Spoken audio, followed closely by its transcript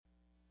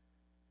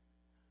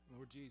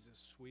Lord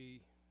Jesus, we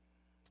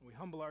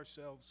humble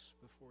ourselves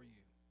before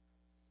you.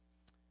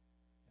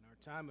 In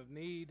our time of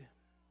need,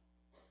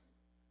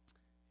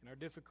 in our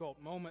difficult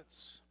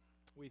moments,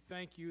 we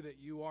thank you that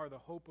you are the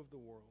hope of the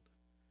world.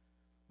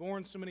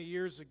 Born so many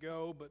years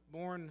ago, but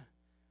born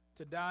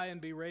to die and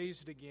be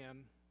raised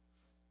again,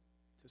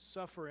 to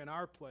suffer in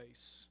our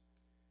place,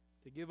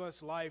 to give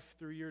us life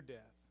through your death.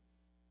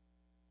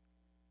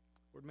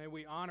 Lord, may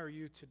we honor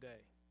you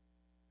today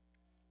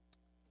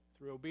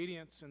through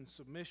obedience and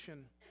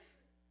submission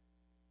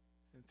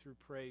and through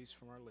praise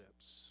from our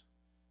lips.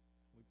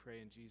 We pray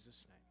in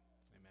Jesus'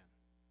 name. Amen.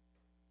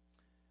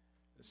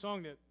 The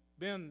song that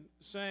Ben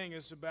sang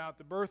is about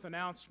the birth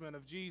announcement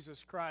of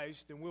Jesus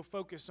Christ, and we'll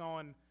focus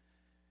on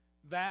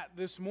that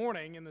this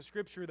morning in the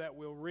scripture that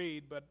we'll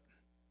read. But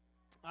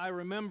I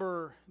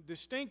remember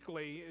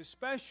distinctly,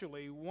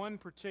 especially one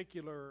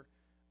particular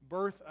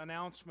birth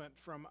announcement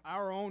from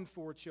our own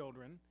four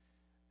children,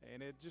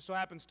 and it just so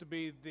happens to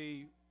be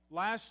the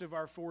last of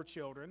our four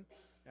children.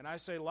 And I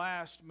say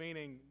last,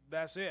 meaning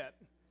that's it.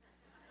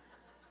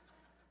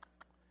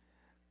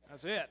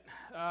 That's it.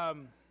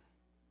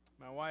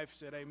 My wife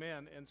said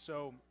amen. And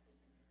so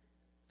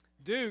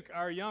Duke,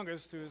 our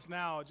youngest, who is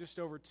now just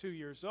over 2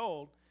 years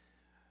old,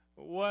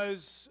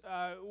 was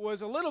a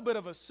little bit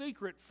of a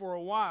secret for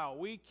a while.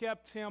 We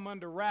kept him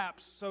under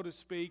wraps, so to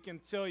speak,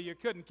 until you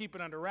couldn't keep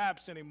it under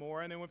wraps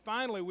anymore. And then when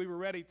finally we were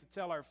ready to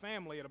tell our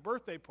family at a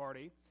birthday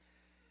party,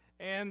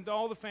 and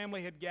all the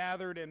family had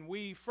gathered, and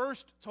we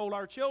first told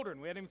our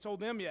children. We hadn't even told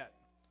them yet.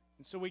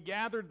 And so we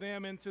gathered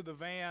them into the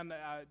van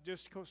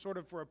just sort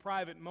of for a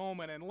private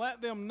moment and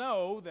let them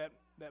know that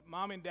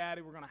Mom and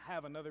Daddy were going to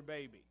have another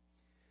baby.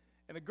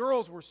 And the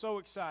girls were so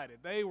excited.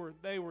 They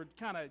were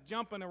kind of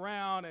jumping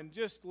around and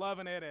just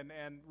loving it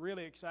and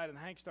really excited.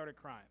 And Hank started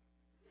crying.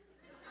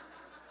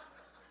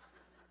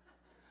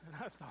 And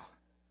I thought,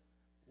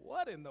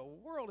 what in the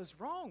world is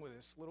wrong with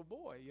this little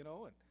boy, you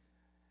know?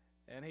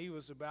 And he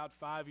was about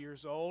 5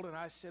 years old, and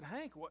I said,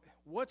 Hank,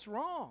 what's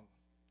wrong?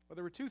 Well,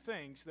 there were two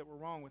things that were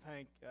wrong with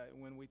Hank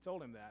when we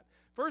told him that.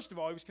 First of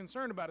all, he was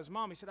concerned about his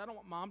mom. He said, I don't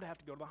want Mom to have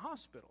to go to the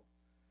hospital.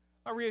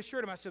 I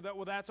reassured him. I said,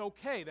 well, that's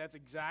okay. That's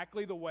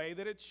exactly the way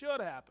that it should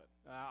happen.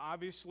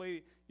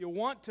 Obviously, you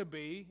want to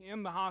be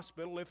in the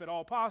hospital, if at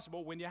all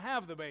possible, when you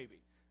have the baby.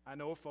 I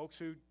know of folks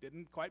who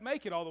didn't quite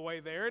make it all the way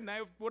there, and they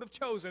would have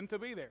chosen to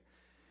be there.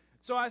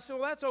 So I said,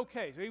 well, that's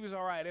okay. So he was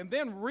all right. And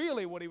then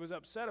really what he was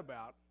upset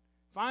about,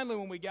 finally,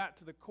 when we got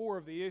to the core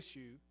of the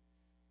issue,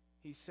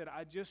 he said,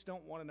 I just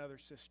don't want another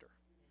sister.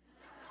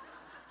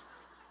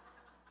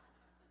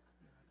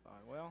 I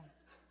thought, well,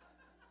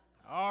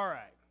 all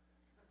right.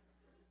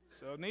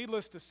 So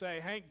needless to say,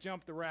 Hank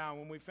jumped around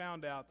when we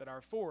found out that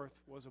our fourth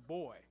was a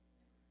boy.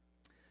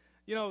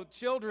 You know,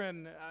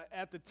 children,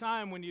 at the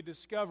time when you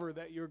discover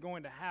that you're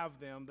going to have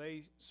them,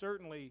 they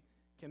certainly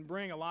can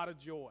bring a lot of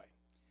joy.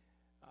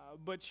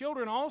 But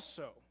children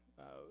also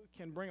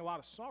can bring a lot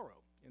of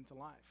sorrow into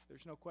life.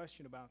 There's no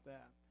question about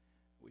that.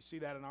 We see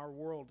that in our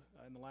world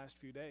in the last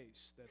few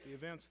days, that the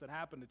events that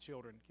happen to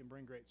children can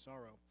bring great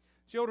sorrow.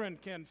 Children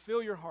can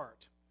fill your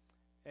heart,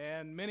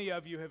 and many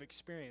of you have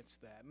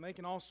experienced that. And they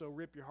can also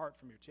rip your heart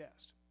from your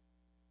chest.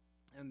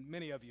 And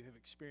many of you have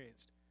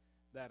experienced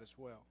that as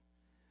well.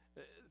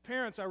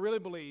 Parents, I really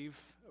believe,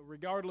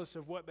 regardless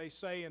of what they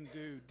say and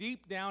do,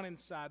 deep down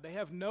inside, they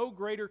have no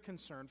greater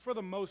concern. For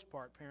the most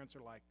part, parents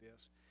are like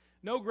this.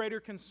 No greater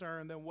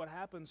concern than what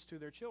happens to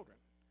their children.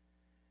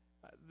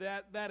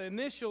 That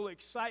initial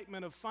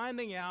excitement of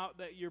finding out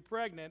that you're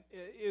pregnant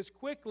is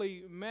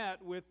quickly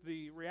met with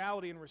the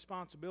reality and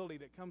responsibility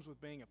that comes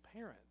with being a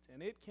parent,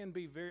 and it can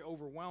be very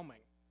overwhelming.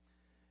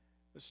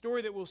 The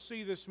story that we'll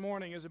see this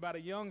morning is about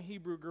a young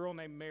Hebrew girl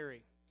named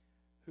Mary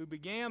who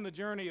began the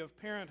journey of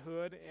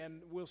parenthood,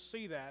 and we'll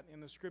see that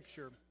in the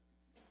scripture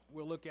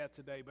we'll look at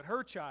today. But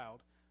her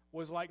child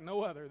was like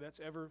no other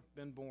that's ever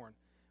been born.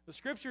 The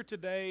scripture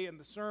today and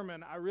the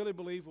sermon, I really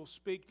believe, will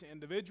speak to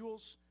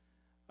individuals.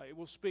 It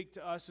will speak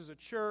to us as a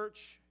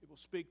church. It will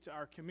speak to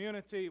our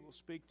community. It will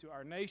speak to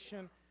our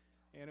nation.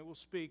 And it will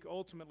speak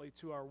ultimately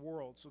to our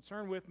world. So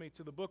turn with me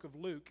to the book of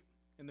Luke.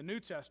 In the New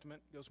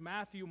Testament, it goes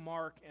Matthew,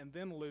 Mark, and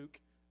then Luke,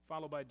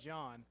 followed by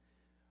John.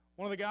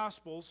 One of the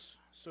Gospels.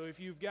 So if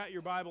you've got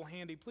your Bible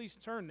handy, please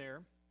turn there.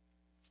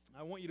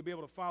 I want you to be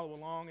able to follow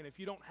along. And if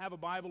you don't have a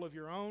Bible of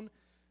your own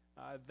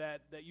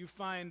that you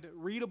find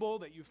readable,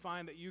 that you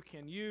find that you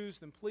can use,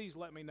 then please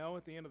let me know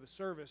at the end of the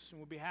service, and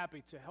we'll be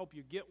happy to help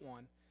you get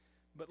one.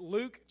 But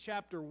Luke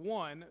chapter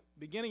 1,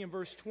 beginning in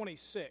verse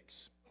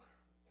 26.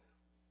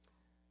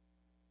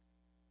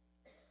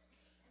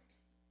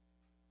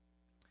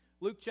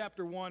 Luke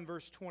chapter 1,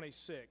 verse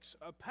 26.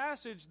 A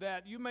passage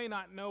that you may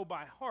not know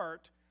by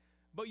heart,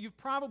 but you've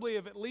probably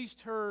have at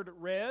least heard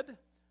read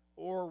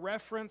or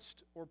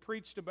referenced or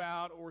preached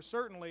about, or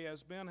certainly,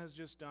 as Ben has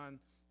just done,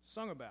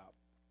 sung about.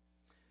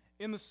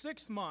 In the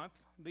 6th month,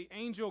 the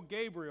angel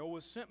Gabriel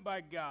was sent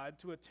by God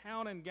to a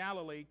town in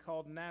Galilee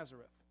called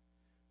Nazareth,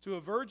 to a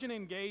virgin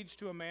engaged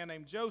to a man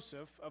named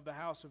Joseph of the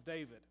house of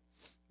David.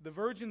 The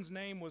virgin's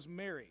name was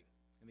Mary,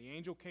 and the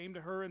angel came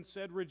to her and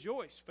said,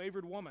 Rejoice,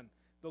 favored woman,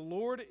 "The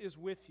Lord is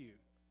with you."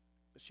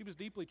 But she was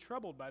deeply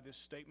troubled by this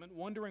statement,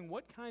 wondering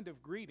what kind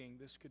of greeting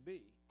this could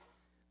be.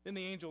 Then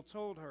the angel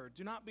told her,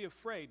 "Do not be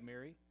afraid,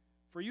 Mary,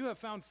 for you have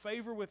found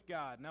favor with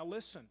God. Now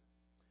listen,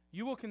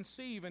 you will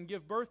conceive and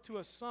give birth to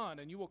a son,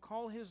 and you will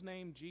call his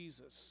name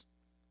Jesus.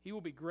 He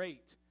will be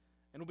great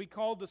and will be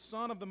called the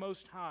Son of the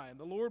Most High. And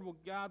the Lord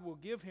God will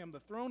give him the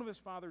throne of his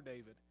father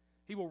David.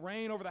 He will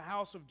reign over the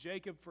house of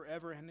Jacob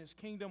forever, and his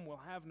kingdom will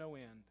have no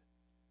end."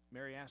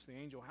 Mary asked the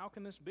angel, "How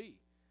can this be,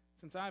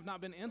 since I have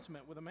not been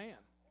intimate with a man?"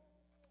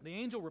 The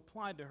angel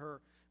replied to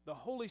her, "The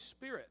Holy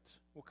Spirit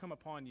will come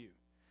upon you,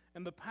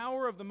 and the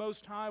power of the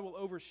Most High will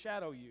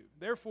overshadow you.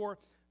 Therefore,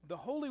 the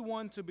Holy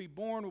One to be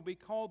born will be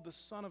called the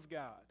Son of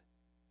God.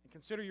 And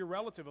consider your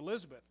relative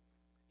Elizabeth.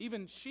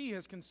 Even she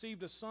has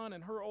conceived a son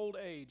in her old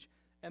age,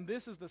 and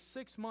this is the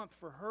 6th month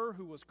for her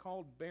who was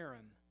called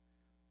barren.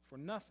 For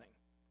nothing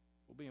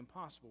will be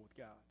impossible with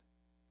God."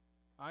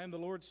 "I am the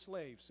Lord's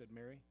slave," said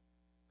Mary.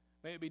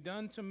 "May it be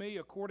done to me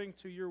according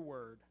to your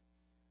word."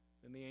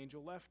 Then the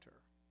angel left her.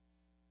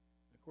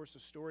 Of course, the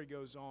story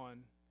goes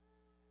on,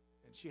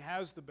 and she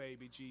has the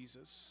baby,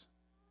 Jesus,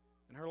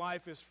 and her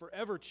life is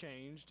forever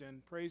changed,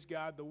 and praise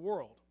God, the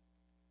world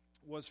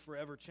was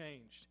forever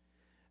changed.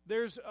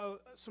 There's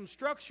some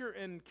structure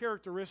and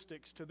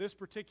characteristics to this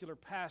particular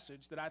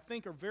passage that I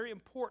think are very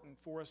important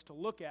for us to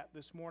look at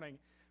this morning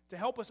to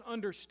help us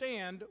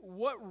understand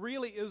what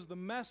really is the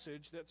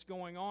message that's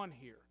going on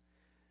here.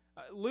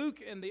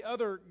 Luke and the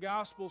other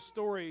gospel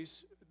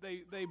stories,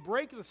 they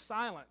break the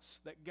silence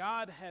that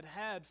God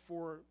had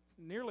for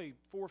nearly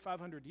 400 or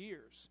 500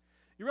 years.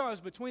 You realize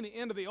between the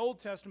end of the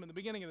Old Testament and the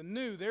beginning of the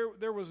New,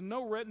 there was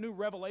no new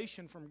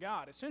revelation from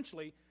God.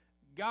 Essentially,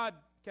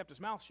 God kept his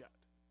mouth shut.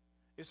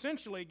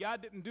 Essentially,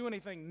 God didn't do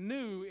anything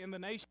new in the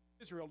nation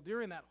of Israel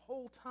during that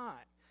whole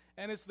time.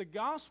 And it's the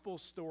gospel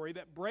story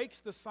that breaks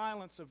the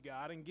silence of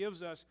God and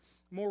gives us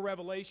more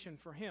revelation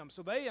for him.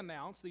 So they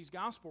announce, these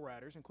gospel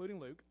writers, including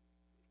Luke,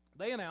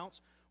 they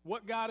announce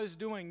what God is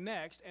doing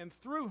next and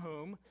through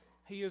whom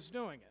he is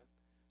doing it.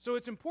 So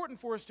it's important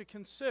for us to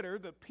consider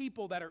the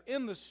people that are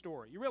in the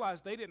story. You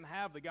realize they didn't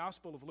have the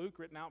Gospel of Luke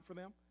written out for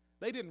them.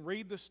 They didn't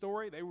read the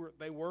story. They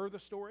were the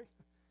story.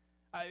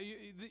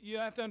 You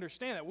have to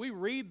understand that. We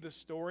read the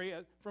story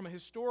from a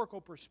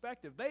historical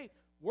perspective. They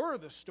were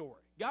the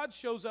story. God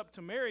shows up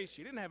to Mary.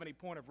 She didn't have any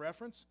point of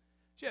reference.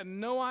 She had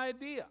no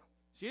idea.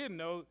 She didn't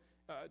know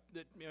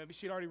that maybe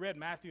she'd already read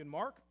Matthew and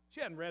Mark. She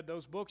hadn't read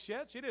those books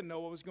yet. She didn't know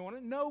what was going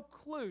on. No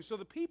clue. So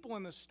the people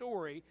in the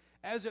story,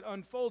 as it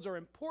unfolds, are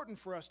important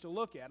for us to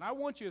look at. And I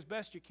want you, as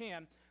best you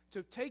can,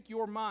 to take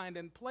your mind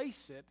and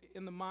place it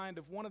in the mind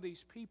of one of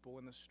these people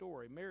in the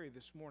story. Mary,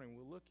 this morning,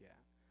 we'll look at.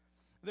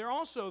 They're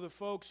also the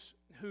folks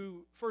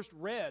who first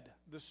read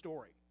the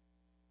story.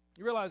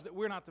 You realize that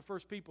we're not the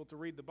first people to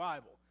read the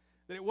Bible,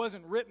 that it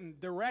wasn't written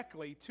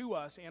directly to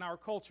us in our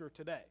culture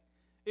today.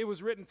 It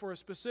was written for a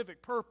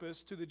specific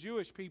purpose to the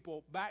Jewish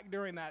people back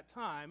during that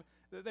time,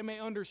 that they may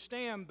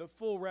understand the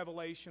full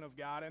revelation of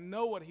God and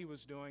know what he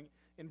was doing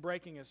in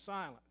breaking his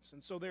silence.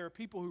 And so there are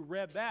people who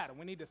read that, and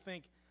we need to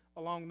think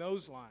along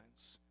those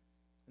lines.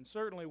 And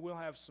certainly we'll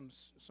have some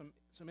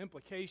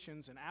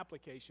implications and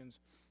applications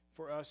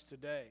for us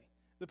today.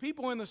 The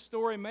people in the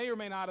story may or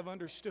may not have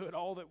understood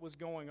all that was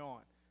going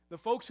on. The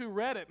folks who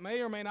read it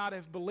may or may not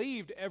have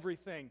believed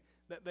everything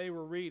that they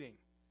were reading.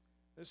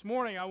 This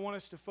morning I want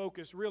us to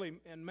focus really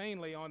and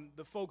mainly on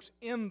the folks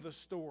in the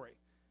story.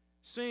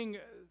 Seeing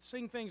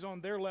things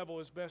on their level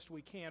as best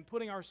we can,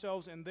 putting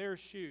ourselves in their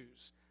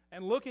shoes,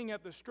 and looking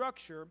at the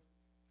structure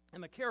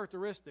and the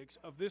characteristics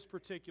of this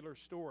particular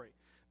story.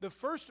 The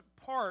first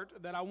part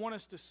that I want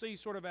us to see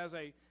sort of as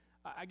a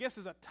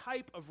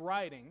type of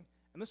writing,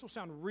 and this will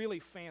sound really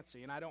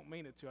fancy, and I don't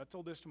mean it to. I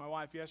told this to my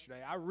wife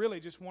yesterday. I really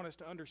just want us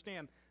to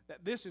understand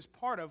that this is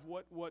part of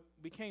what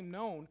became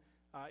known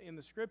in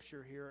the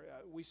Scripture here.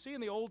 We see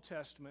in the Old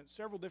Testament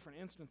several different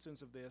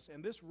instances of this,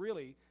 and this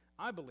really,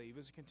 I believe,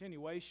 is a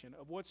continuation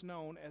of what's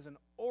known as an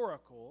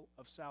oracle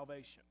of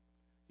salvation.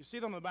 You see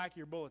that on the back of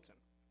your bulletin.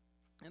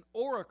 An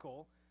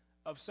oracle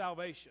of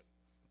salvation.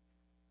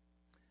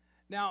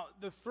 Now,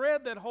 the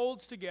thread that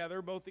holds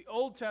together both the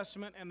Old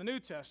Testament and the New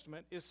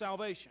Testament is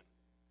salvation.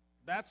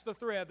 That's the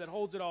thread that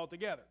holds it all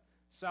together.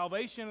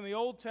 Salvation in the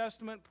Old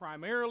Testament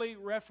primarily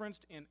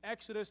referenced in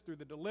Exodus through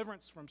the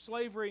deliverance from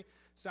slavery.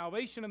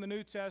 Salvation in the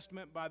New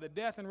Testament by the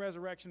death and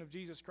resurrection of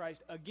Jesus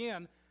Christ.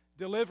 Again,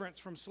 deliverance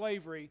from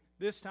slavery,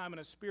 this time in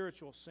a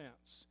spiritual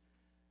sense.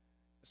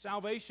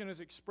 Salvation is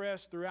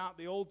expressed throughout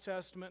the Old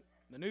Testament,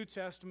 the New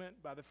Testament,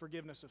 by the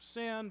forgiveness of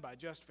sin, by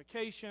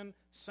justification,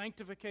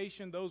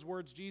 sanctification, those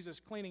words, Jesus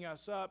cleaning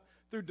us up,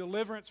 through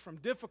deliverance from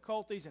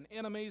difficulties and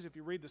enemies. If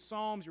you read the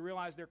Psalms, you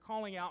realize they're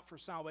calling out for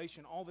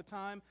salvation all the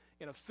time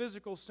in a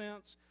physical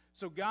sense.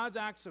 So God's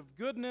acts of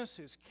goodness,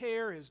 his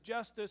care, his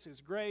justice,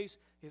 his grace,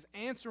 his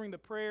answering the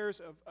prayers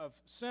of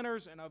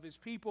sinners and of his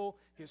people,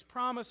 his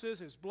promises,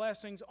 his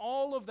blessings,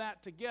 all of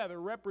that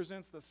together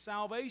represents the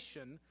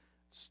salvation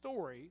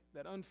story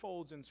that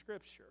unfolds in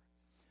Scripture.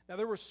 Now,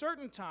 there were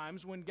certain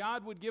times when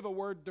God would give a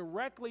word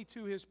directly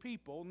to his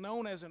people,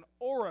 known as an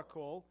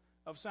oracle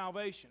of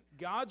salvation.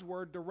 God's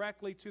word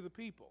directly to the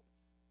people.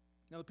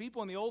 Now, the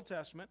people in the Old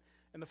Testament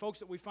and the folks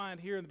that we find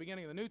here in the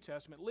beginning of the New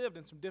Testament lived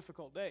in some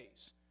difficult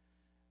days.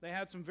 They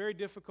had some very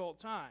difficult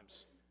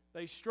times.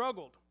 They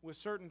struggled with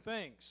certain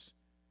things.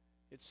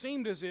 It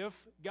seemed as if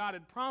God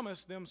had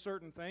promised them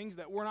certain things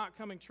that were not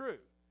coming true.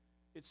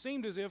 It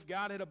seemed as if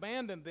God had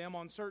abandoned them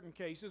on certain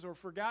cases or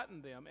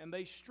forgotten them, and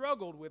they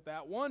struggled with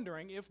that,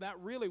 wondering if that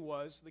really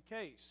was the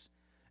case.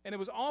 And it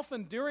was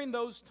often during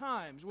those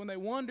times when they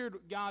wondered,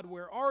 God,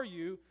 where are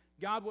you?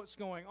 God, what's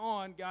going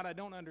on? God, I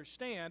don't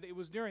understand. It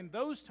was during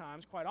those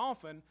times, quite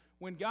often,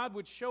 when God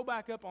would show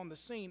back up on the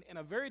scene in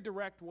a very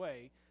direct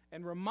way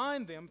and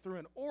remind them through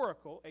an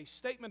oracle, a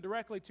statement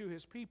directly to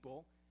his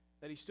people,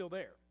 that he's still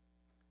there,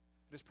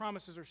 that his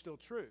promises are still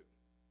true,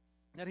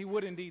 that he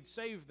would indeed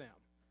save them.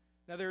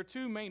 Now, there are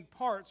two main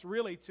parts,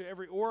 really, to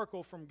every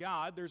oracle from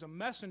God. There's a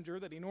messenger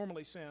that he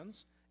normally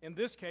sends. In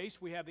this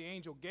case, we have the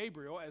angel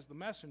Gabriel as the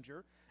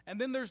messenger.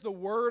 And then there's the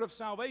word of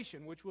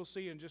salvation, which we'll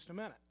see in just a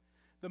minute.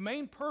 The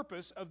main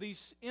purpose of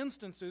these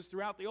instances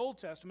throughout the Old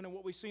Testament and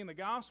what we see in the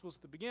Gospels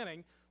at the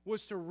beginning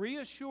was to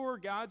reassure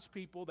God's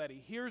people that he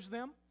hears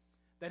them,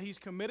 that he's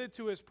committed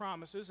to his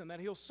promises, and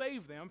that he'll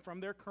save them from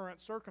their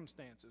current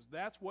circumstances.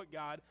 That's what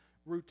God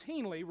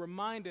routinely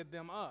reminded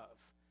them of.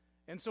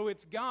 And so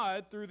it's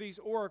God, through these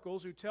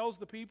oracles, who tells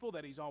the people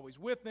that he's always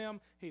with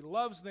them, he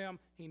loves them,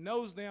 he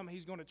knows them,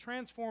 he's going to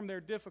transform their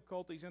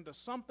difficulties into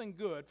something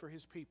good for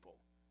his people.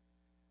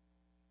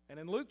 And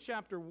in Luke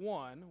chapter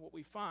 1, what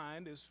we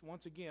find is,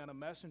 once again, a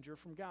messenger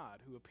from God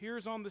who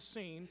appears on the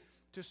scene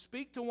to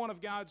speak to one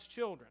of God's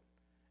children.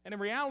 And in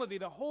reality,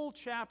 the whole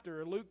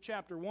chapter, Luke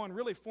chapter 1,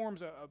 really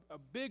forms a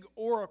big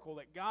oracle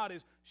that God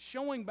is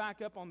showing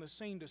back up on the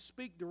scene to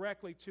speak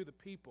directly to the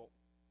people,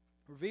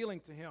 revealing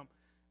to them,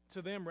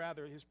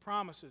 his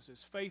promises,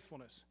 his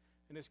faithfulness,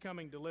 and his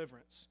coming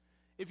deliverance.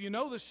 If you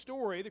know the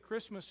story, the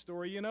Christmas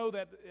story, you know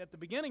that at the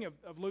beginning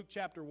of Luke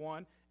chapter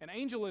 1, an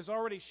angel has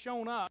already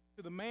shown up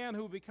to the man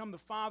who will become the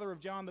father of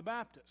John the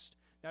Baptist.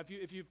 Now,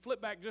 if you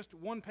flip back just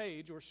one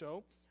page or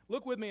so,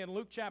 look with me in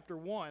Luke chapter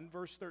 1,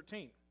 verse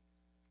 13.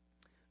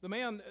 The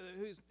man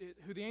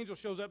who the angel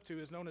shows up to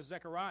is known as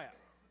Zechariah.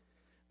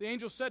 The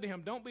angel said to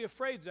him, "Don't be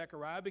afraid,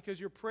 Zechariah, because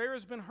your prayer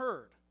has been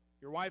heard.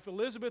 Your wife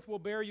Elizabeth will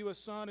bear you a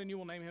son, and you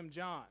will name him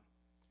John."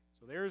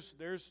 So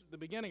there's the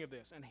beginning of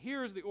this. And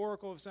here's the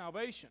oracle of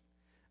salvation.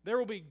 "There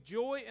will be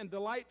joy and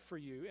delight for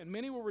you, and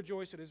many will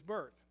rejoice at his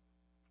birth.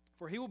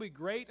 For he will be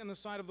great in the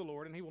sight of the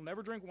Lord, and he will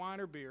never drink wine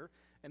or beer,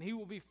 and he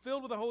will be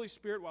filled with the Holy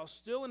Spirit while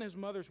still in his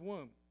mother's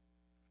womb.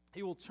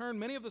 He will turn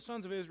many of the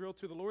sons of Israel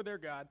to the Lord their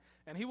God,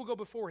 and he will go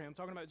before him,"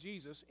 talking about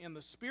Jesus, "in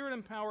the spirit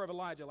and power of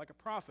Elijah, like a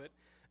prophet,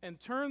 and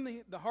turn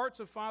the hearts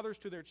of fathers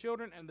to their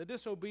children, and the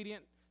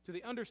disobedient to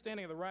the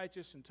understanding of the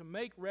righteous, and to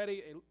make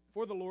ready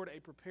for the Lord a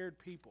prepared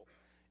people."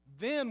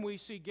 Then we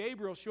see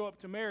Gabriel show up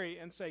to Mary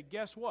and say,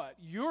 guess what?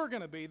 You're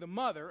going to be the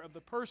mother of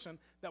the person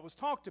that was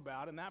talked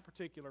about in that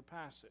particular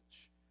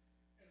passage.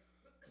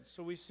 And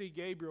so we see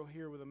Gabriel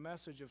here with a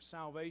message of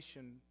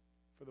salvation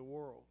for the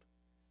world.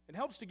 It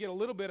helps to get a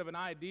little bit of an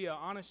idea,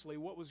 honestly,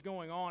 what was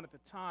going on at the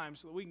time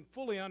so that we can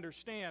fully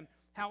understand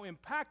how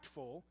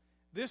impactful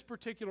this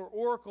particular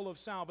oracle of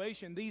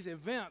salvation, these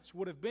events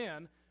would have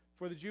been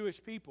for the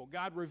Jewish people,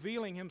 God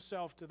revealing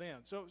himself to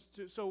them.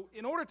 So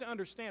in order to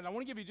understand, I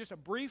want to give you just a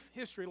brief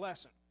history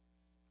lesson.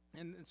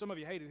 And some of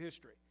you hated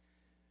history.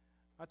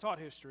 I taught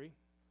history,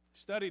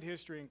 studied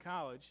history in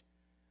college,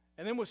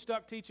 and then was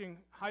stuck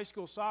teaching high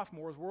school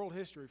sophomores world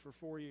history for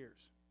 4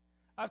 years.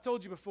 I've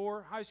told you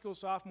before, high school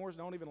sophomores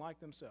don't even like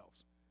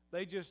themselves.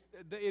 It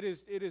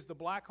is the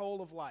black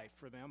hole of life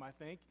for them, I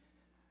think.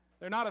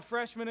 They're not a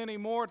freshman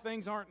anymore.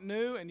 Things aren't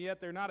new, and yet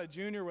they're not a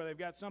junior where they've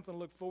got something to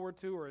look forward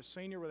to, or a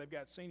senior where they've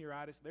got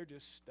senioritis. They're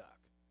just stuck.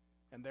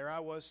 And there I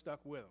was stuck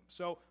with them.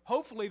 So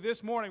hopefully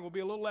this morning will be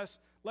a little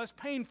less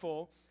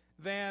painful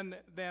than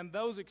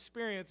those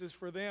experiences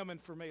for them and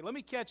for me. Let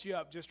me catch you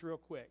up just real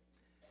quick.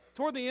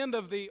 Toward the end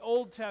of the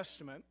Old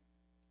Testament,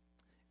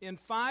 in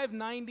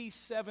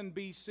 597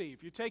 BC,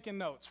 if you're taking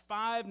notes,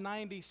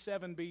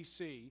 597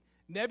 BC,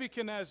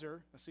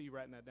 Nebuchadnezzar, I see you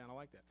writing that down, I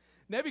like that.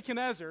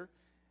 Nebuchadnezzar,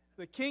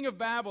 the king of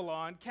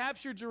Babylon,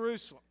 captured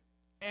Jerusalem.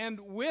 And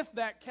with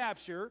that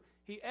capture,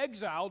 he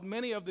exiled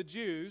many of the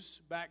Jews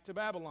back to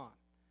Babylon.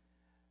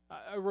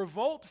 A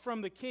revolt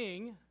from the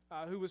king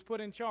who was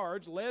put in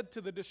charge led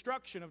to the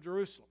destruction of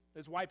Jerusalem.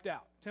 It's wiped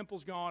out.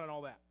 Temple's gone and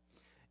all that.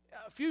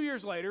 A few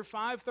years later,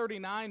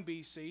 539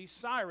 BC,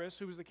 Cyrus,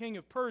 who was the king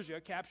of Persia,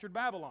 captured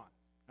Babylon.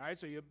 All right,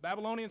 so you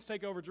Babylonians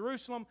take over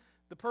Jerusalem,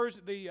 the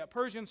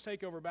Persians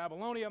take over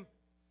Babylonia,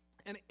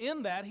 and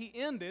in that he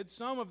ended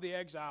some of the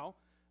exile,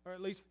 or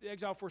at least the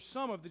exile for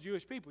some of the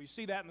Jewish people. You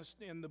see that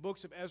in the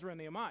books of Ezra and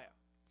Nehemiah.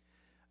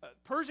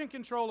 Persian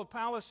control of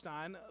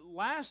Palestine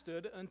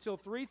lasted until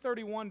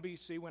 331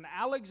 BC when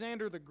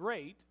Alexander the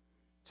Great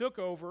took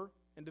over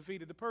and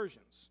defeated the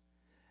Persians.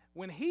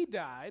 When he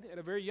died at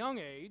a very young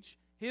age,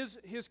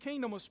 his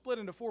kingdom was split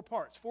into 4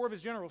 parts. 4 of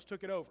his generals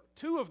took it over.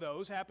 2 of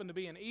those happened to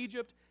be in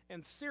Egypt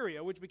and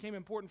Syria, which became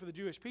important for the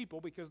Jewish people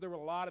because there were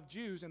a lot of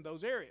Jews in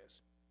those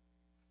areas.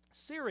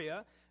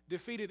 Assyria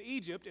defeated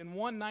Egypt in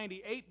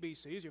 198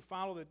 BC, as you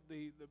follow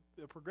the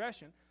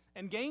progression,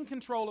 and gained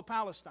control of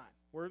Palestine,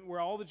 where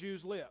all the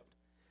Jews lived.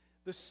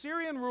 The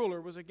Syrian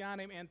ruler was a guy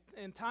named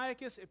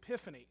Antiochus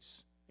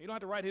Epiphanes. You don't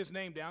have to write his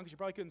name down because you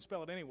probably couldn't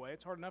spell it anyway.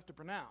 It's hard enough to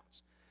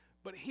pronounce.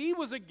 But he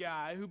was a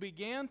guy who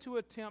began to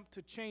attempt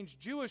to change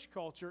Jewish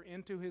culture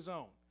into his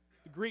own,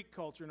 the Greek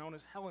culture known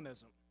as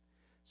Hellenism.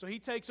 So he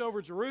takes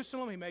over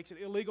Jerusalem. He makes it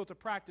illegal to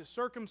practice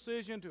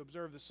circumcision, to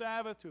observe the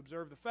Sabbath, to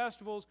observe the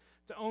festivals,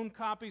 to own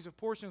copies of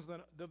portions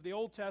of the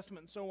Old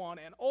Testament, and so on.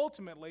 And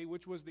ultimately,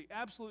 which was the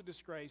absolute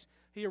disgrace,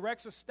 he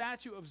erects a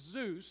statue of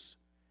Zeus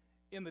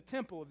in the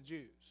temple of the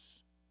Jews.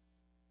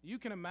 You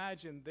can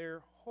imagine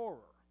their horror.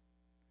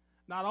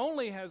 Not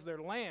only has their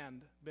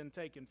land been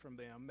taken from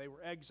them, they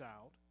were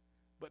exiled,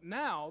 but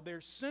now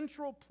their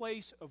central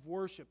place of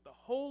worship, the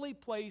holy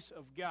place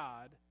of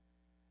God,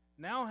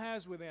 now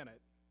has within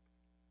it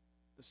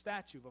the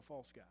statue of a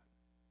false god.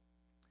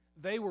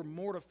 They were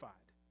mortified.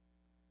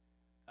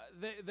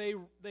 They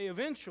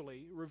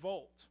eventually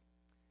revolt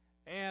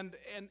and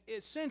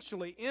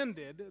essentially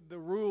ended the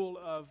rule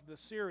of the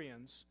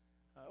Syrians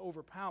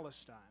over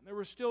Palestine. There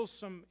were still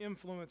some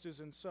influences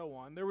and so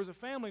on. There was a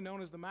family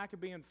known as the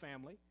Maccabean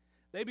family.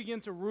 They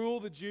began to rule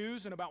the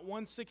Jews in about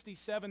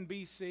 167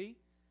 BC.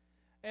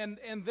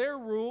 And their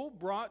rule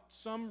brought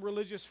some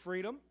religious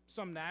freedom,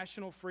 some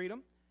national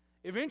freedom.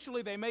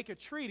 Eventually, they make a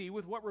treaty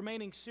with what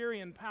remaining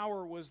Syrian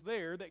power was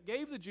there that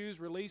gave the Jews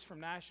release from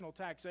national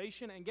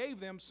taxation and gave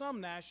them some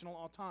national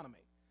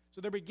autonomy. So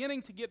they're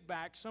beginning to get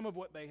back some of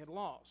what they had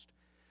lost.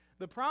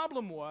 The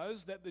problem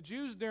was that the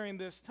Jews during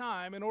this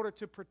time, in order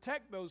to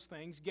protect those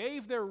things,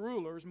 gave their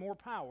rulers more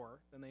power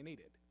than they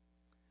needed.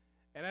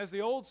 And as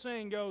the old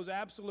saying goes,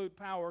 absolute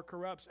power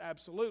corrupts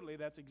absolutely.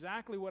 That's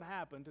exactly what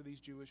happened to these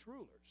Jewish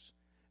rulers.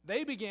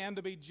 They began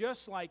to be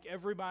just like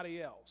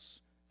everybody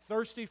else,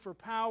 thirsty for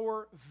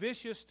power,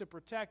 vicious to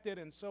protect it,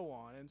 and so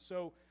on. And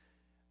so,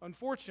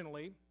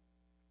 unfortunately,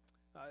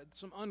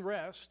 some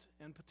unrest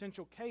and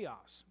potential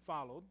chaos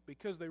followed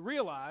because they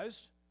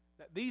realized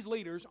that these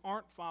leaders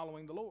aren't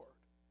following the Lord.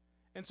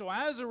 And so,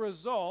 as a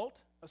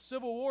result, a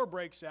civil war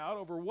breaks out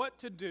over what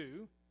to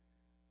do,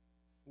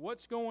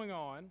 what's going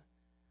on,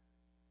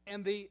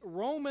 and the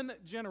Roman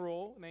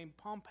general named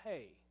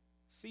Pompey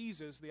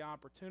seizes the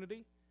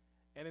opportunity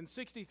and in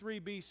 63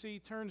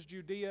 BC turns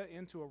Judea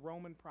into a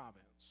Roman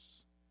province.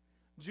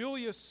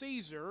 Julius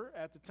Caesar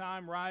at the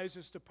time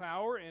rises to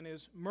power and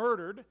is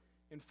murdered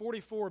in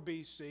 44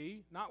 BC,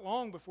 not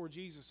long before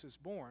Jesus is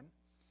born.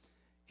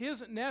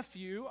 His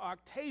nephew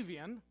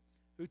Octavian,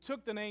 who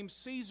took the name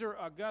Caesar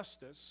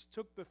Augustus,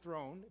 took the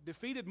throne,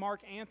 defeated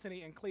Mark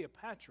Antony and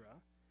Cleopatra,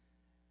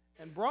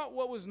 and brought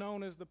what was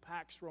known as the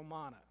Pax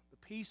Romana, the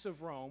Peace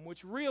of Rome,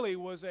 which really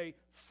was a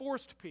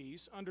forced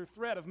peace under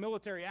threat of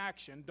military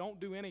action.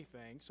 Don't do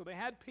anything. So they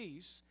had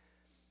peace.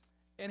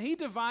 And he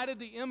divided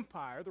the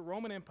empire, the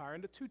Roman Empire,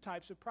 into two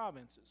types of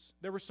provinces.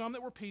 There were some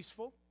that were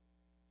peaceful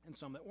and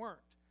some that weren't.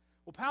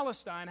 Well,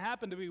 Palestine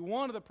happened to be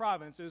one of the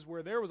provinces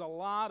where there was a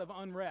lot of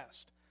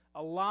unrest,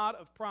 a lot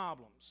of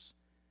problems.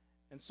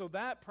 And so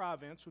that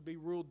province would be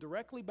ruled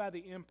directly by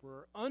the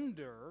emperor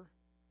under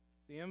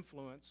the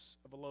influence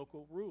of a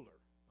local ruler,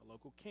 a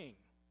local king.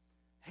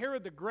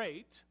 Herod the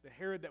Great, the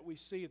Herod that we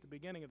see at the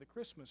beginning of the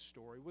Christmas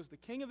story, was the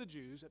king of the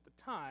Jews at the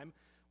time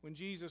when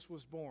Jesus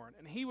was born.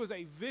 And he was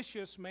a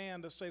vicious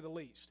man, to say the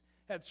least.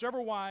 Had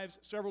several wives,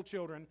 several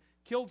children,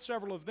 killed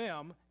several of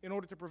them in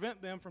order to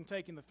prevent them from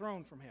taking the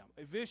throne from him.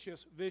 A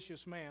vicious,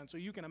 vicious man. So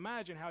you can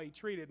imagine how he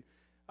treated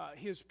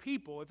his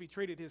people if he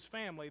treated his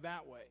family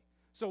that way.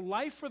 So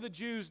life for the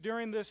Jews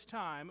during this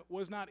time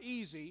was not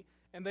easy,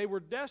 and they were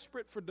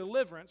desperate for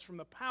deliverance from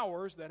the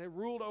powers that had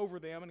ruled over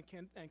them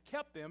and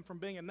kept them from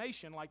being a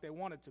nation like they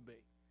wanted to be.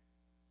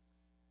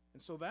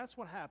 And so that's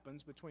what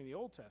happens between the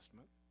Old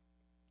Testament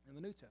and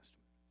the New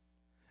Testament.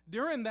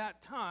 During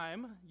that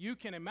time, you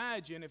can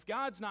imagine if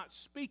God's not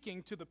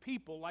speaking to the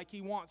people like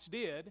he once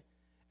did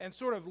and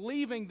sort of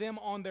leaving them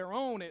on their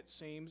own, it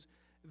seems,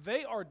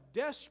 they are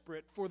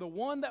desperate for the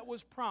one that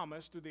was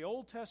promised through the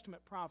Old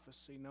Testament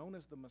prophecy known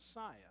as the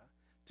Messiah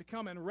to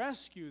come and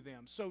rescue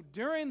them. So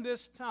during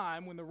this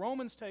time, when the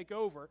Romans take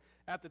over,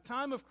 at the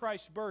time of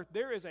Christ's birth,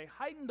 there is a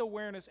heightened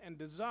awareness and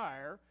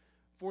desire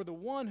for the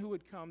one who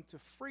would come to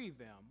free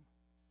them,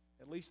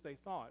 at least they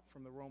thought,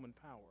 from the Roman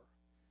power.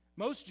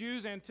 Most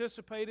Jews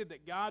anticipated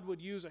that God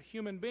would use a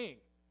human being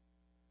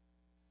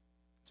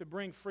to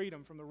bring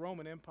freedom from the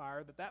Roman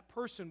Empire, that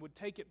person would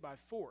take it by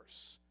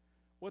force.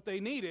 What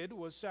they needed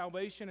was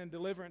salvation and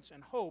deliverance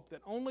and hope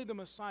that only the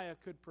Messiah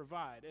could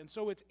provide. And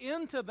so it's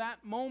into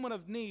that moment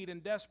of need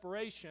and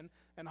desperation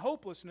and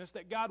hopelessness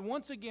that God,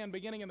 once again,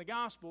 beginning in the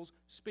Gospels,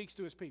 speaks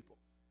to his people.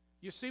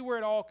 You see where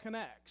it all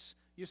connects.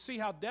 You see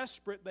how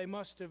desperate they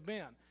must have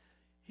been.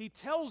 He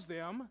tells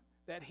them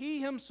that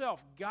he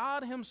himself,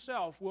 God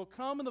himself, will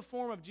come in the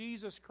form of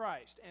Jesus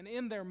Christ. And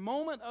in their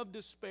moment of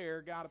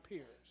despair, God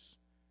appears.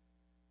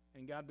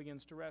 And God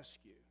begins to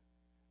rescue.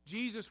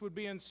 Jesus would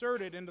be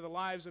inserted into the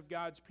lives of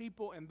God's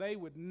people, and they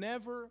would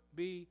never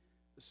be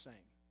the same.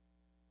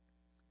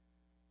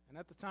 And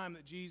at the time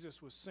that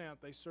Jesus was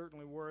sent, they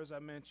certainly were, as I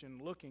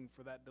mentioned, looking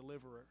for that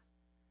deliverer.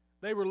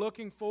 They were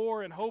looking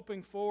for and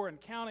hoping for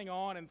and counting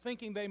on and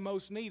thinking they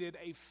most needed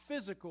a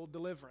physical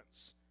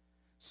deliverance.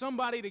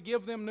 Somebody to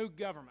give them new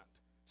government.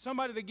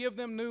 Somebody to give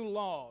them new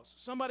laws.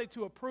 Somebody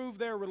to approve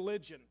their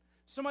religion.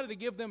 Somebody to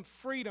give them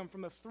freedom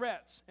from the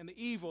threats and the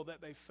evil that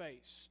they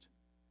faced.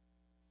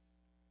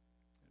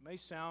 It may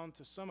sound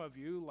to some of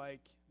you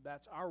like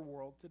that's our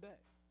world today.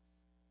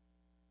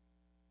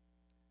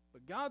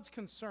 But God's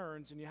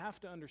concerns, and you have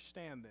to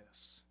understand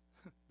this,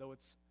 though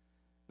it's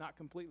not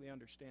completely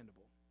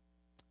understandable,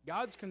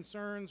 God's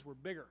concerns were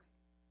bigger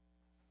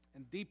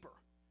and deeper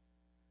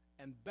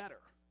and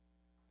better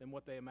than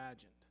what they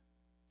imagined.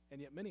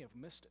 And yet many have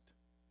missed it.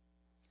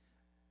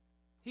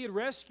 He had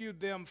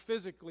rescued them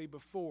physically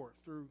before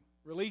through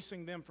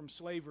releasing them from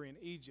slavery in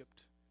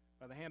Egypt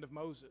by the hand of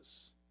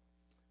Moses.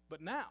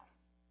 But now,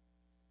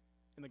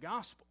 in the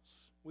Gospels,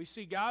 we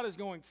see God is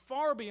going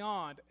far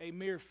beyond a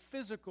mere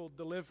physical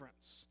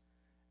deliverance,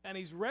 and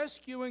He's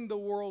rescuing the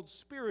world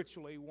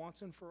spiritually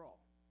once and for all.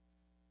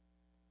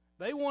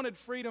 They wanted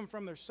freedom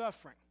from their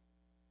suffering.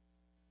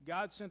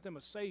 God sent them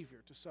a Savior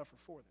to suffer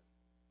for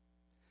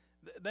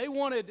them. They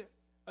wanted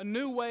a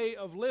new way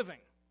of living,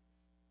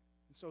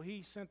 and so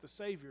He sent the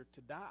Savior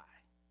to die.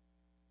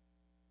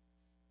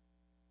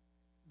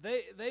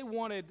 They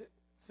wanted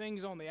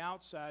things on the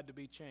outside to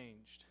be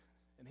changed,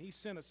 and He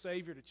sent a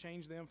Savior to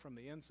change them from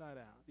the inside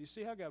out. Do you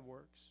see how God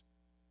works?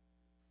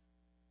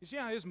 You see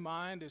how His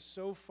mind is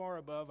so far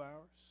above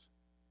ours?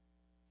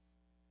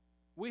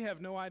 We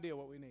have no idea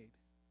what we need.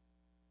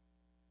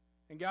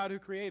 And God who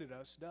created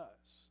us does,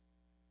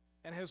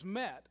 and has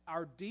met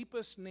our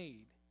deepest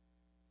need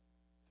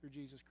through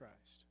Jesus Christ.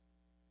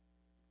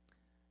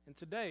 And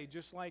today,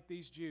 just like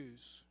these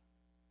Jews,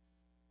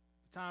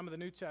 the time of the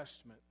New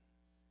Testament,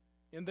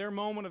 in their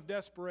moment of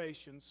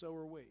desperation, so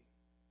are we.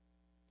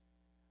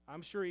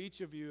 I'm sure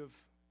each of you have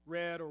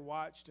read or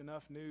watched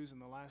enough news in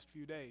the last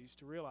few days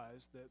to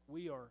realize that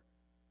we are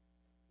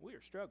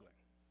struggling,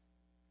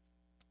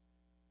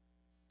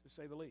 to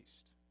say the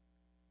least.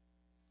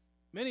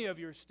 Many of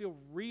you are still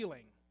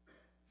reeling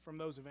from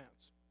those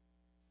events.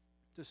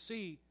 To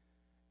see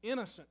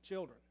innocent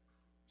children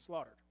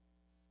slaughtered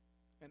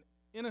and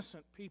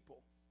innocent people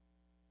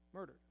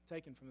murdered,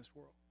 taken from this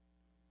world.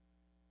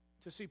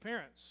 To see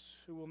parents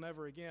who will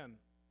never again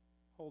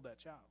hold that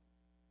child.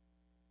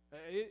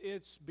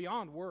 It's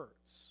beyond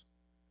words.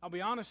 I'll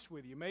be honest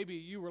with you. Maybe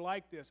you were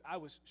like this. I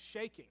was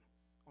shaking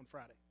on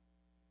Friday.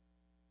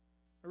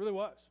 I really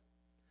was.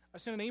 I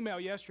sent an email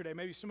yesterday.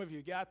 Maybe some of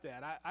you got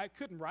that. I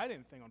couldn't write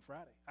anything on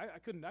Friday. I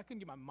couldn't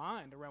get my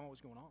mind around what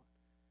was going on.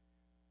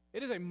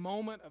 It is a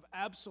moment of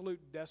absolute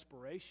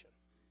desperation.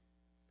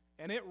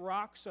 And it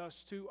rocks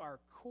us to our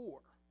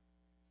core.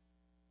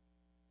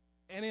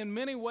 And in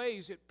many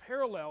ways, it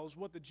parallels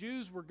what the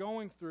Jews were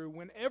going through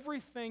when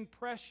everything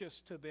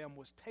precious to them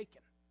was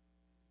taken.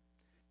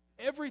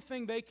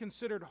 Everything they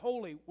considered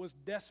holy was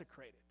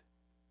desecrated.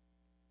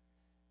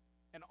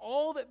 And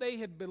all that they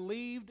had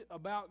believed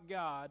about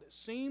God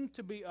seemed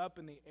to be up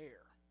in the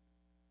air.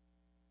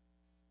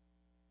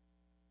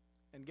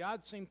 And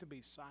God seemed to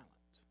be silent.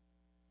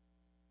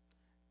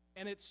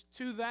 And it's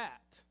to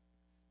that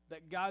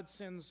God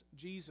sends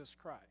Jesus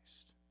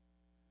Christ,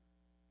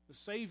 the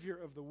Savior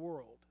of the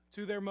world,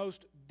 to their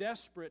most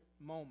desperate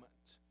moment.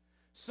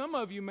 Some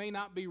of you may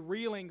not be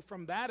reeling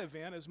from that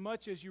event as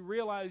much as you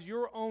realize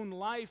your own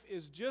life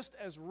is just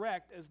as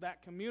wrecked as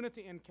that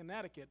community in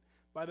Connecticut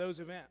by those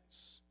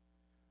events.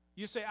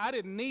 You say, I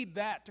didn't need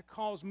that to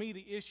cause me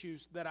the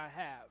issues that I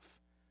have.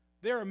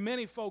 There are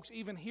many folks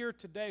even here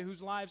today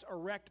whose lives are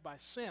wrecked by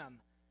sin,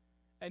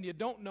 and you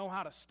don't know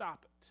how to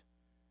stop it.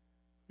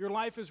 Your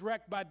life is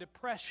wrecked by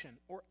depression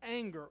or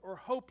anger or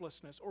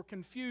hopelessness or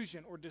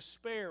confusion or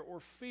despair or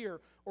fear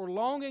or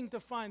longing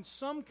to find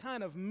some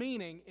kind of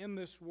meaning in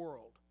this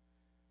world.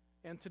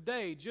 And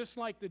today, just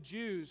like the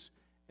Jews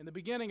in the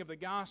beginning of the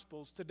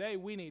Gospels, today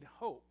we need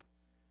hope.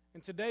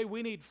 And today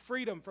we need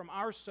freedom from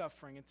our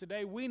suffering. And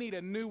today we need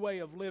a new way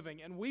of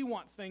living. And we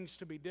want things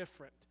to be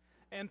different.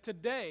 And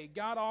today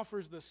God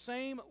offers the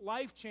same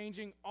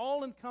life-changing,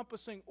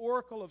 all-encompassing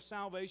oracle of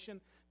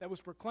salvation that was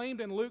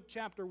proclaimed in Luke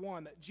chapter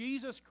 1, that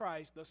Jesus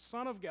Christ, the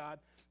Son of God,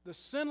 the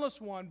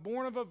sinless one,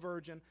 born of a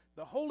virgin,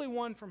 the Holy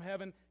One from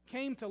heaven,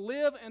 came to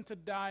live and to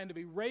die and to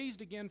be raised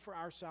again for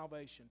our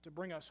salvation, to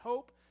bring us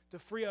hope, to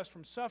free us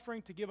from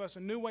suffering, to give us a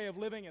new way of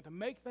living, and to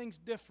make things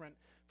different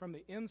from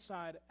the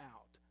inside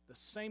out. The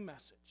same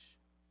message,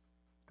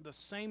 the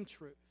same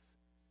truth,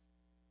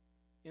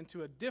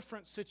 into a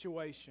different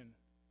situation,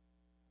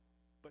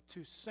 but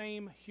to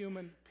same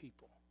human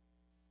people.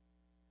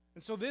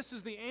 And so this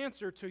is the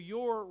answer to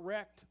your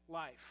wrecked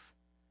life,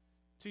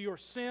 to your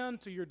sin,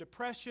 to your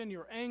depression,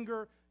 your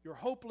anger, your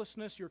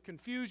hopelessness, your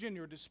confusion,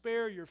 your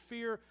despair, your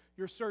fear,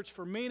 your search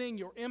for meaning,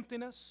 your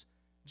emptiness.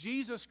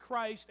 Jesus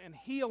Christ and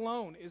He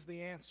alone is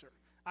the answer.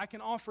 I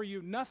can offer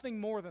you nothing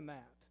more than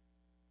that.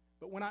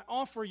 But when I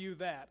offer you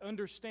that,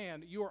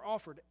 understand you are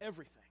offered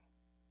everything.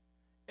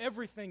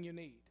 Everything you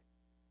need.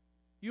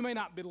 You may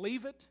not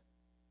believe it.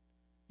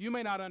 You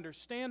may not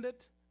understand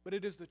it, but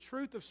it is the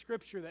truth of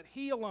Scripture that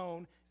He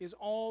alone is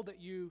all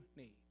that you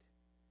need.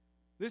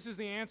 This is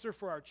the answer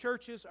for our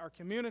churches, our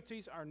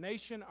communities, our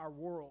nation, our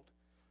world.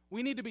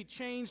 We need to be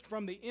changed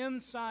from the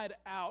inside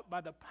out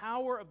by the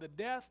power of the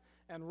death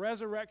and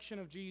resurrection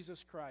of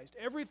Jesus Christ.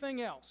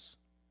 Everything else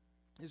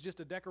is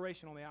just a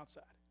decoration on the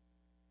outside.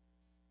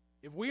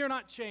 If we are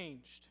not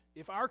changed,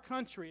 if our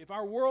country, if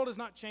our world is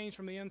not changed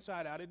from the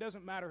inside out, it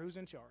doesn't matter who's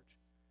in charge.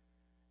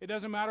 It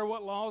doesn't matter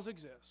what laws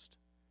exist.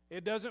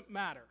 It doesn't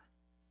matter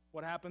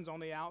what happens on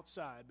the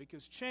outside,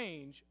 because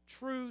change,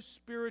 true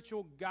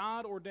spiritual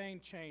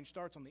God-ordained change,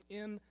 starts on the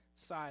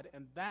inside,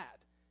 and that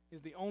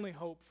is the only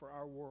hope for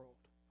our world.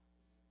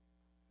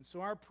 And so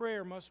our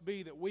prayer must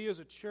be that we as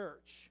a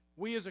church,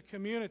 we as a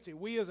community,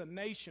 we as a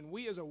nation,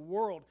 we as a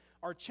world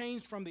are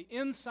changed from the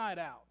inside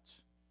out.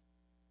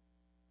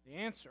 The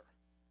answer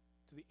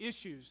to the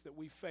issues that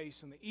we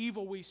face and the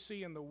evil we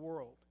see in the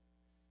world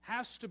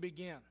has to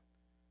begin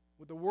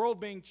with the world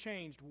being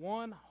changed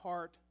one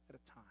heart at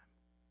a time.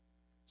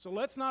 So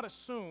let's not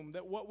assume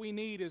that what we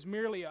need is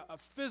merely a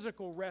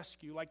physical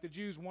rescue like the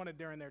Jews wanted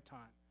during their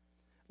time.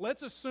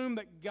 Let's assume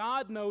that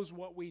God knows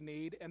what we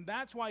need, and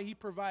that's why He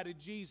provided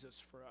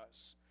Jesus for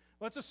us.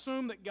 Let's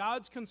assume that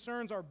God's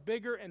concerns are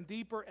bigger and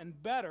deeper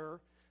and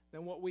better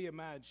than what we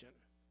imagine.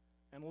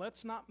 And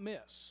let's not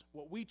miss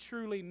what we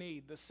truly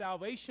need, the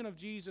salvation of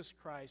Jesus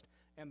Christ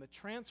and the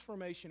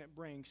transformation it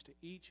brings to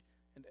each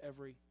and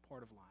every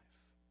part of life.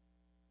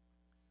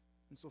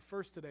 And so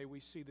first today we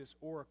see this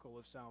oracle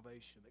of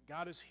salvation, that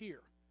God is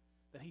here,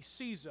 that He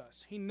sees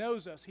us, He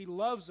knows us, He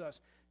loves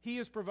us, He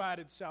has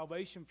provided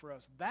salvation for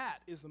us. That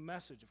is the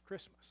message of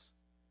Christmas,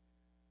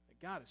 that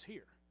God is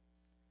here.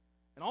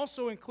 And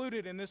also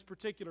included in this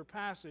particular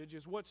passage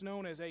is what's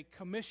known as a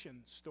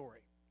commission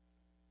story.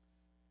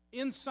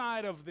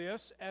 Inside of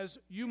this, as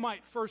you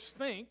might first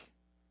think,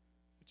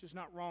 which is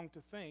not wrong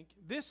to think,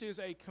 this is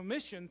a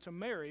commission to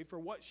Mary for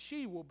what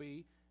she will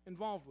be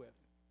involved with.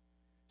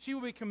 She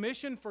will be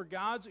commissioned for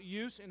God's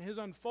use in His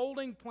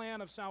unfolding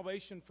plan of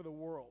salvation for the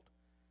world.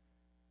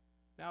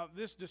 Now,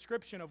 this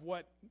description of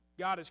what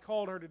God has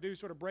called her to do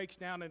sort of breaks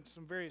down into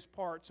some various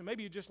parts, and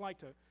maybe you'd just like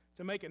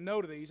to make a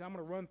note of these. I'm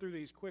going to run through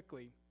these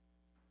quickly.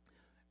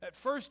 At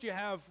first, you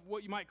have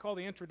what you might call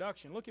the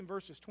introduction. Look in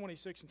verses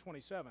 26 and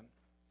 27.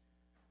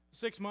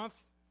 The 6th month,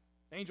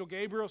 angel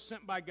Gabriel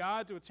sent by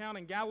God to a town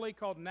in Galilee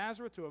called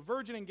Nazareth to a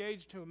virgin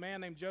engaged to a man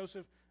named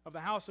Joseph of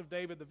the house of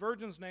David. The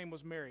virgin's name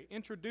was Mary.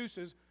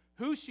 Introduces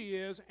who she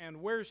is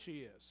and where she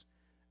is.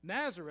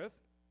 Nazareth,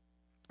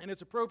 and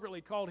it's appropriately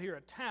called here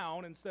a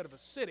town instead of a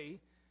city.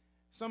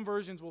 Some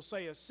versions will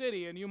say a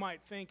city, and you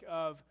might think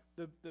of,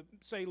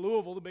 say,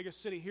 Louisville, the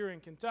biggest city here in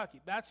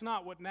Kentucky. That's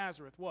not what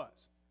Nazareth was.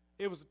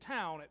 It was a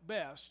town at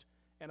best,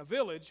 and a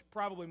village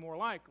probably more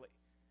likely.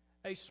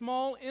 A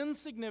small,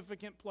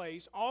 insignificant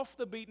place off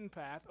the beaten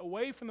path,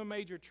 away from the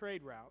major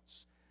trade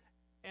routes.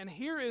 And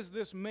here is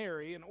this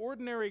Mary, an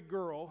ordinary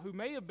girl who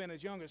may have been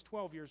as young as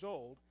 12 years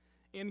old,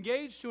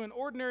 engaged to an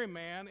ordinary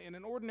man in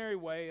an ordinary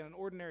way in an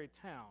ordinary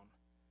town.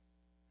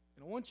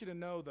 And I want you to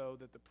know, though,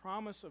 that the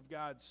promise of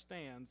God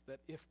stands,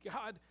 that if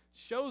God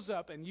shows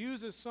up and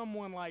uses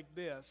someone like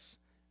this,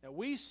 that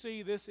we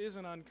see this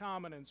isn't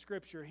uncommon in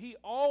Scripture. He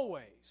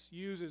always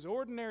uses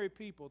ordinary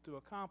people to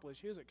accomplish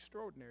His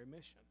extraordinary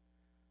mission.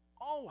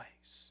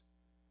 Always.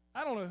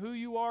 I don't know who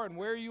you are and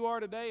where you are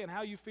today and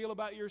how you feel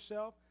about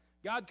yourself.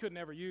 God could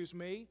never use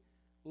me.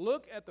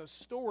 Look at the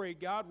story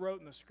God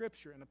wrote in the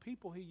Scripture and the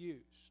people He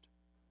used.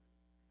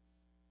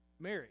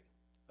 Mary,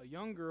 a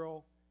young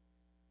girl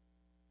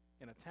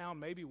in a town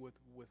maybe with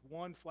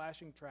one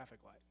flashing traffic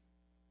light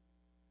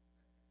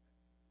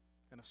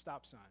and a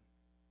stop sign.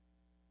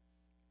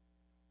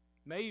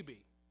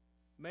 Maybe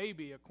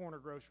a corner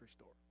grocery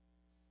store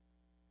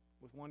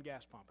with one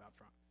gas pump out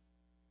front.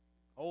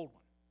 Old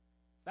one.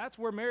 That's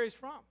where Mary's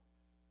from.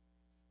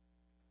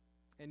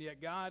 And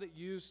yet God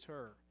used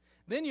her.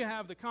 Then you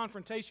have the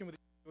confrontation with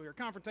her.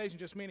 Confrontation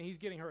just meaning He's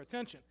getting her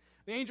attention.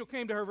 The angel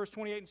came to her, verse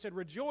 28, and said,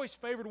 "Rejoice,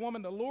 favored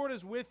woman, the Lord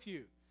is with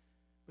you."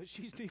 But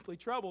she's deeply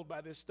troubled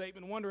by this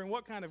statement, wondering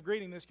what kind of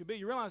greeting this could be.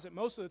 You realize that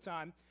most of the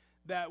time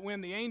that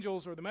when the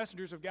angels or the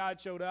messengers of God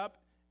showed up,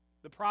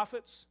 the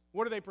prophets,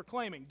 what are they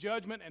proclaiming?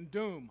 Judgment and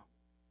doom.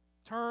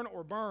 Turn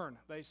or burn,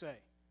 they say.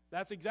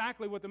 That's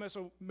exactly what the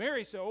message. So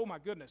Mary said, "Oh my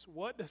goodness,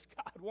 what does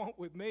God want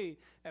with me?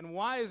 And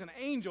why is an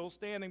angel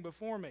standing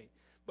before me?"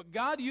 But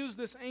God used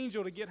this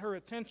angel to get her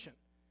attention,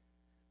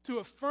 to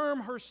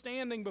affirm her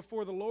standing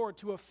before the Lord,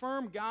 to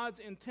affirm God's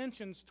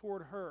intentions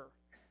toward her.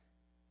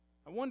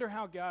 I wonder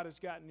how God has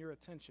gotten your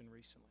attention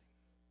recently.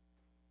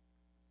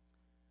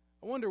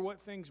 I wonder what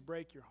things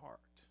break your heart.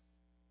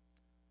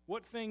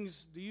 What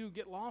things do you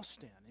get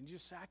lost in? And you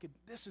just say,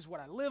 this is what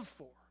I live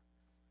for.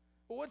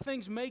 But what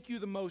things make you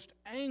the most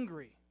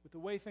angry with the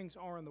way things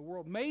are in the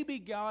world? Maybe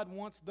God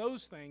wants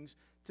those things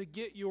to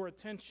get your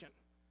attention.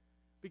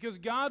 Because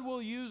God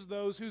will use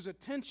those whose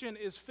attention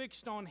is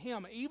fixed on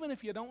Him, even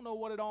if you don't know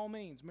what it all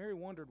means. Mary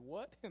wondered,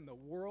 what in the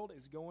world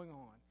is going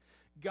on?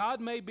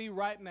 God may be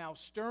right now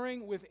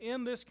stirring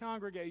within this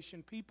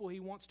congregation people He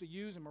wants to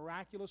use in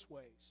miraculous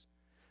ways.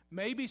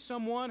 Maybe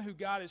someone who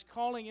God is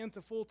calling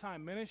into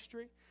full-time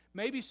ministry.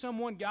 Maybe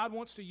someone God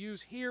wants to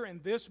use here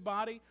in this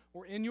body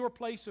or in your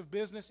place of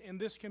business in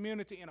this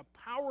community in a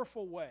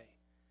powerful way.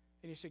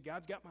 And you say,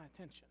 God's got my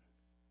attention.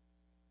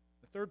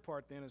 The third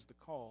part then is the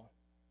call.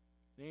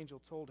 The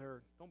angel told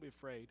her, don't be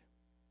afraid,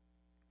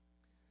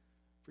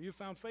 for you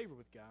found favor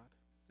with God.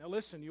 Now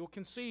listen, you'll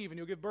conceive and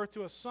you'll give birth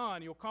to a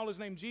son. You'll call his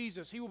name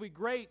Jesus. He will be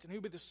great and he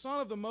will be the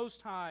Son of the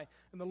Most High.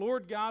 And the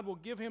Lord God will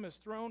give him his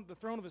throne, the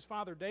throne of his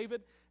father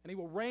David, and he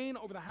will reign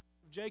over the house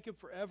of Jacob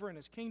forever, and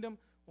his kingdom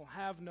will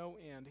have no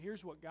end.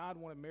 Here's what God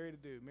wanted Mary to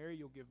do. Mary,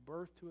 you'll give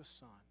birth to a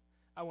son.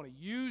 I want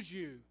to use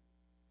you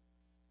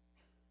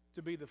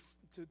to be the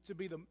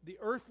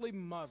earthly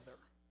mother,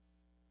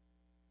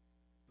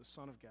 the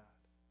Son of God.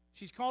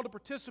 She's called to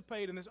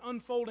participate in this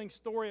unfolding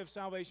story of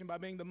salvation by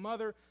being the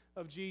mother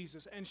of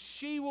Jesus. And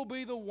she will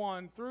be the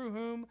one through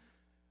whom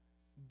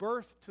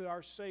birth to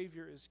our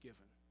Savior is given.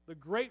 The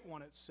great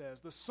one, it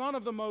says, the Son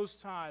of the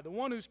Most High, the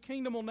one whose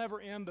kingdom will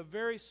never end, the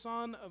very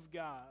Son of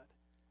God.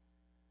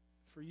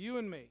 For you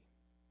and me,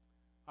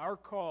 our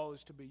call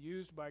is to be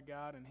used by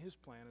God in His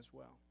plan as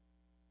well.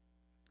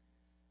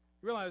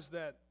 Realize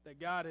that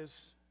God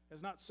has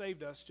not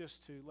saved us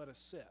just to let us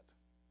sit.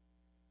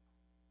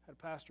 I had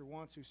a pastor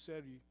once who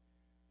said,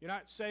 you're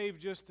not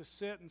saved just to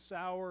sit and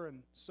sour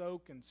and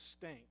soak and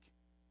stink.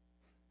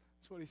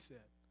 That's what he said.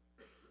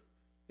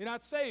 You're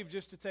not saved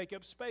just to take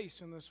up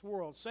space in this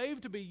world.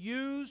 Saved to be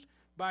used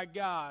by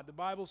God. The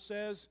Bible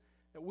says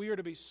that we are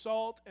to be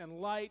salt and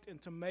light and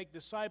to make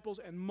disciples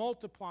and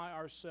multiply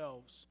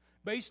ourselves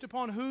based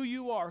upon who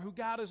you are, who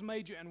God has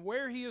made you, and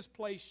where He has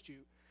placed you,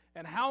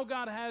 and how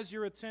God has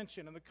your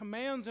attention, and the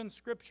commands in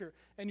Scripture,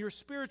 and your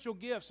spiritual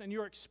gifts, and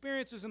your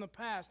experiences in the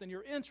past, and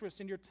your interests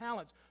and your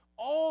talents.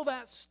 All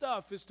that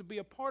stuff is to be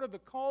a part of the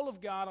call of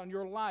God on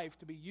your life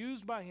to be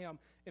used by Him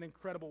in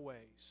incredible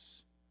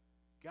ways.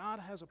 God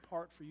has a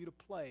part for you to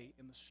play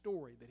in the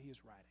story that He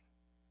is writing.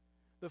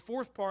 The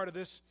fourth part of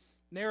this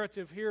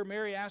narrative here,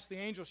 Mary asked the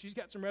angel, she's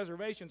got some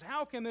reservations.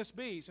 How can this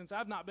be since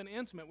I've not been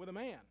intimate with a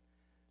man?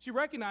 She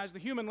recognized the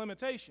human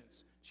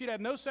limitations. She'd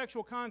had no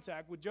sexual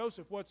contact with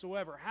Joseph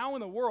whatsoever. How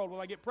in the world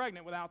will I get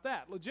pregnant without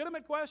that?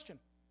 Legitimate question.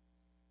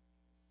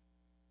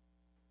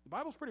 The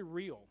Bible's pretty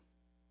real,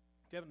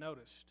 if you haven't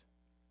noticed.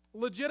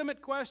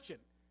 Legitimate question.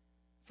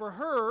 For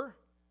her,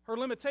 her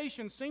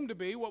limitations seemed to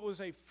be what was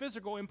a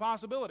physical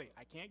impossibility.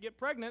 I can't get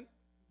pregnant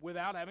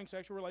without having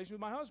sexual relations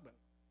with my husband.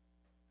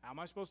 How am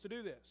I supposed to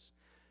do this?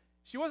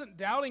 She wasn't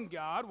doubting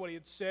God, what He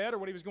had said or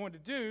what He was going to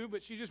do,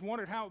 but she just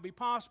wondered how it would be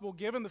possible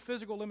given the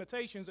physical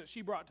limitations that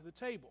she brought to the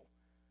table.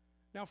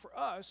 Now for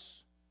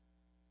us,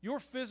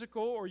 your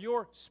physical or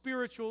your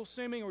spiritual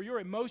seeming or your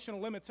emotional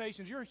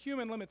limitations, your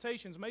human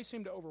limitations may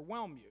seem to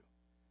overwhelm you.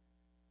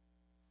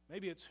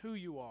 Maybe it's who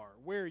you are,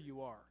 where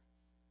you are,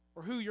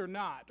 or who you're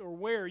not, or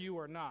where you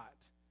are not.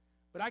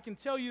 But I can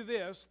tell you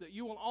this, that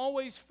you will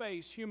always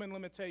face human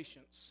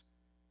limitations.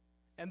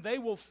 And they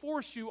will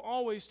force you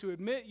always to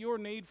admit your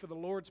need for the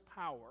Lord's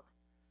power.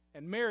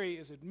 And Mary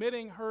is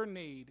admitting her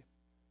need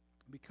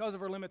because of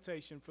her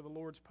limitation for the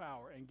Lord's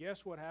power. And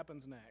guess what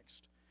happens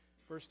next?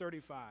 Verse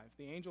 35,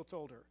 the angel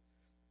told her,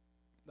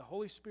 the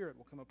Holy Spirit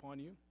will come upon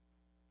you,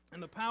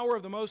 and the power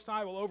of the Most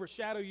High will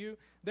overshadow you.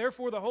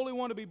 Therefore, the Holy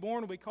One to be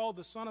born will be called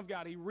the Son of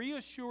God. He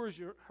reassures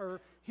her,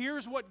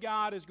 here's what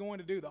God is going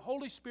to do. The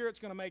Holy Spirit's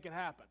going to make it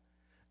happen.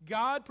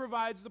 God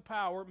provides the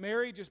power.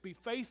 Mary, just be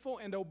faithful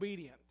and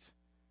obedient.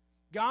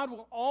 God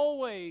will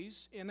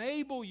always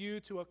enable you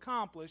to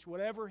accomplish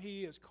whatever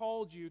He has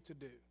called you to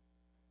do.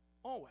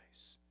 Always.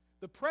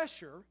 The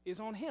pressure is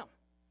on Him.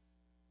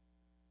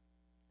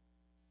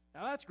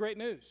 Now that's great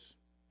news.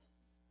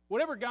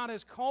 Whatever God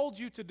has called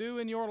you to do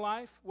in your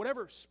life,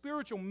 whatever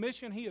spiritual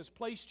mission He has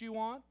placed you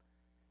on,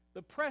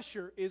 the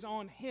pressure is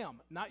on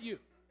Him, not you.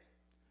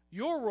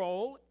 Your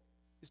role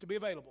is to be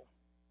available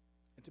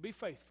and to be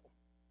faithful,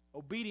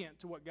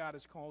 obedient to what God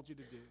has called you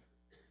to do.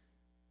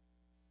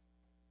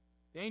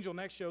 The angel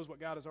next shows what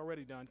God has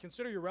already done.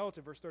 Consider your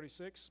relative, verse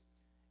 36.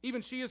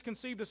 Even she has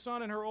conceived a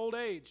son in her old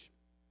age.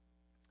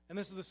 And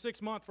this is the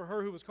 6th month for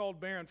her who was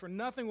called barren, for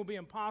nothing will be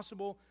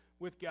impossible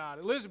with God.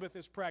 Elizabeth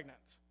is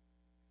pregnant.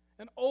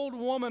 An old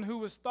woman who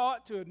was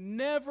thought to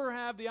never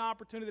have the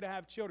opportunity to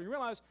have children. You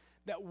realize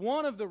that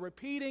one of the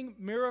repeating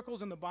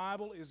miracles in the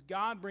Bible is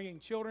God bringing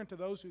children to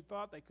those who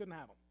thought they couldn't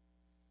have them.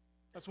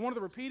 That's one of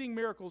the repeating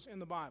miracles in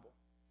the Bible.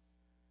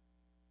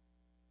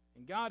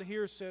 And God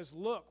here says,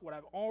 look what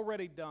I've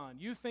already done.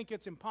 You think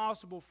it's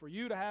impossible for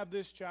you to have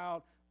this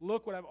child.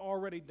 Look what I've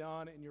already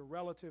done in your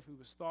relative who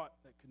was thought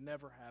that could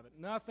never have it.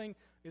 Nothing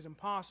is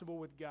impossible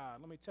with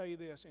God. Let me tell you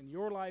this. In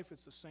your life,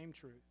 it's the same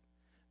truth.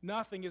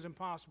 Nothing is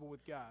impossible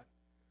with God.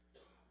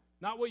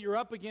 Not what you're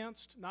up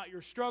against, not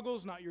your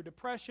struggles, not your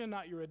depression,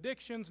 not your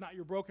addictions, not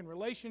your broken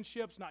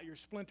relationships, not your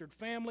splintered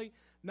family,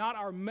 not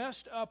our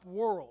messed up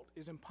world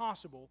is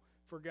impossible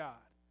for God.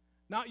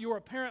 Not your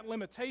apparent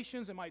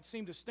limitations that might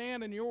seem to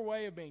stand in your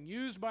way of being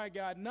used by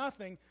God.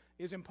 Nothing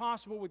is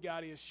impossible with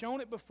God. He has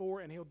shown it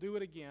before, and He'll do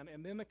it again.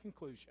 And then the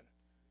conclusion.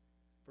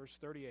 Verse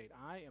 38,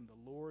 I am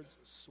the Lord's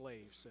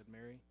slave, said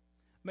Mary.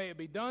 May it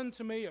be done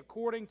to me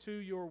according to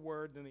your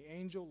word. Then the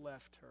angel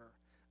left her.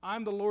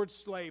 I'm the Lord's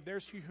slave.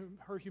 There's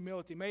her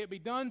humility. May it be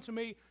done to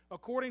me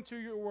according to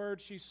your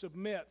word. She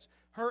submits.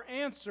 Her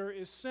answer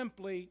is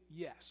simply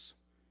yes.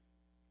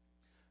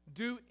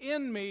 Do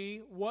in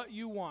me what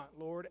you want,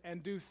 Lord,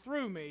 and do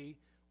through me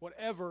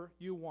whatever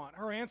you want.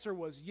 Her answer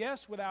was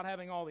yes without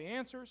having all the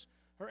answers.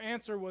 Her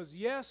answer was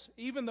yes,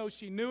 even though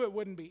she knew it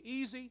wouldn't be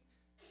easy.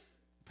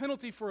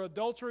 Penalty for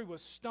adultery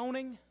was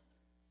stoning,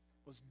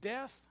 was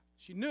death.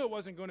 She knew it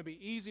wasn't going to be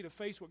easy to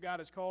face what God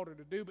has called her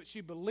to do, but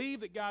she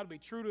believed that God would be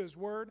true to His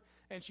word,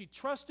 and she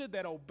trusted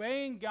that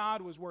obeying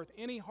God was worth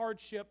any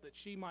hardship that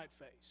she might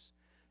face.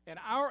 And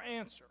our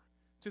answer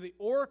to the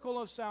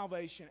oracle of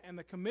salvation and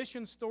the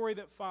commission story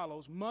that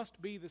follows must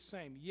be the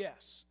same.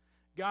 Yes,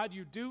 God,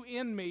 you do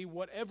in me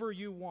whatever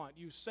you want.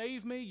 You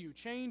save me, you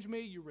change me,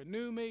 you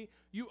renew me,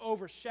 you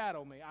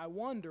overshadow me. I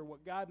wonder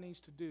what God needs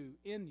to do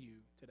in you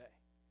today.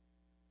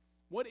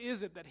 What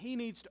is it that He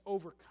needs to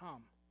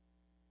overcome?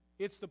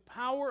 It's the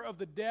power of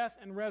the death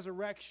and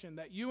resurrection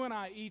that you and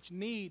I each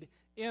need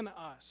in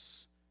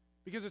us.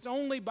 Because it's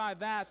only by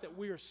that that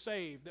we are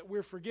saved, that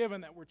we're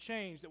forgiven, that we're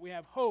changed, that we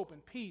have hope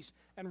and peace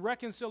and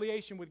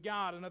reconciliation with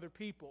God and other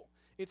people.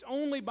 It's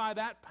only by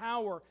that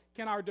power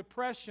can our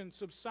depression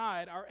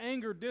subside, our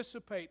anger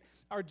dissipate,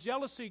 our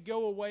jealousy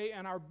go away,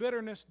 and our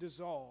bitterness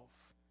dissolve.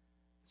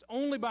 It's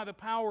only by the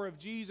power of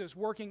Jesus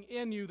working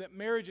in you that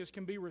marriages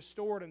can be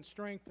restored and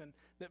strengthened,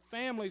 that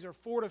families are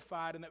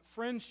fortified, and that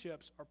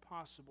friendships are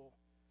possible.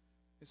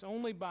 It's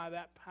only by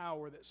that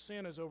power that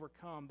sin is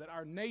overcome, that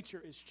our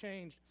nature is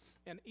changed,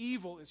 and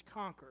evil is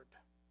conquered.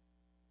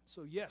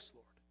 So yes,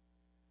 Lord,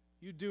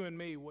 you do in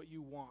me what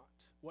you want,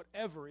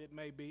 whatever it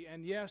may be.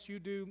 And yes, you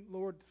do,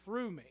 Lord,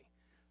 through me,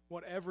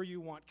 whatever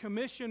you want.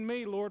 Commission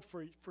me, Lord,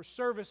 for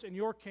service in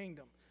your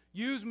kingdom.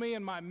 Use me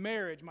in my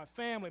marriage, my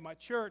family, my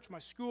church, my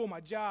school,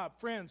 my job,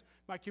 friends,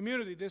 my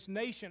community, this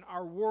nation,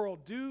 our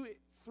world. Do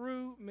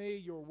through me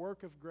your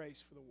work of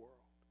grace for the world.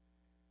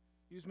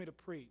 Use me to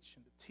preach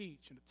and to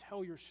teach and to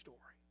tell your story.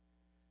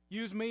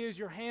 Use me as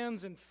your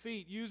hands and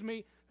feet. Use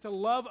me to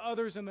love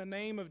others in the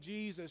name of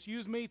Jesus.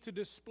 Use me to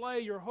display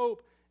your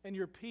hope and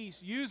your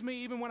peace. Use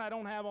me even when I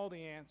don't have all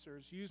the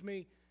answers. Use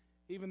me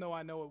even though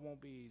I know it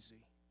won't be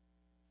easy.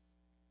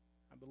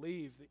 I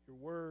believe that your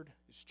word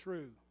is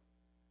true.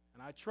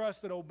 And I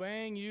trust that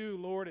obeying you,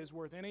 Lord, is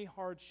worth any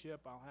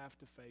hardship I'll have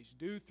to face.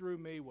 Do through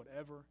me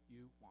whatever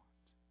you want.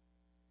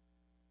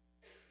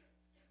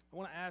 I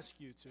want to ask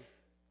you to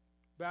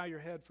bow your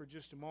head for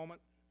just a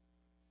moment.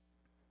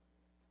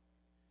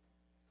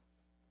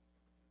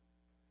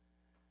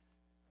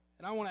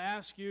 And I want to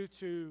ask you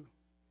to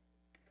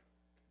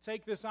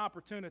take this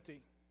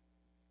opportunity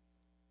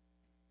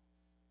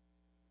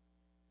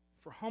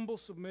for humble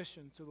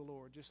submission to the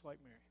Lord, just like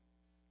Mary.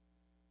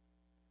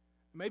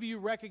 Maybe you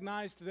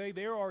recognize today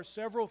there are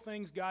several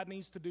things God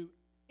needs to do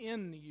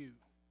in you.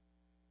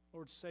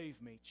 Lord,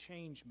 save me,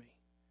 change me,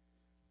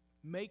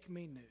 make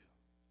me new.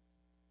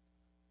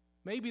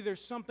 Maybe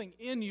there's something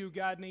in you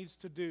God needs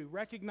to do.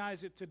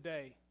 Recognize it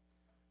today.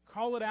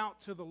 Call it out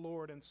to the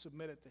Lord and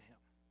submit it to Him.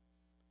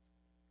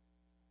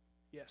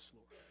 Yes,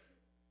 Lord.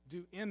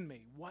 Do in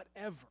me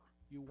whatever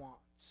you want.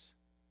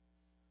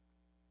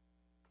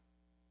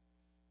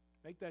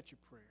 Make that your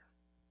prayer.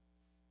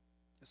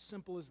 As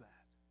simple as that.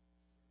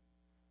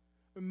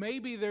 Or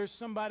maybe there's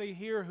somebody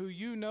here who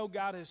you know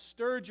God has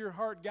stirred your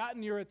heart,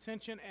 gotten your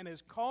attention, and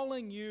is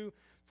calling you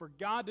for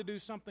God to do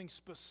something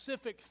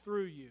specific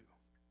through you.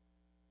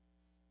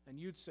 And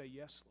you'd say,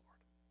 yes, Lord.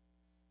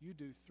 You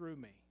do through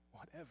me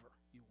whatever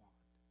you want.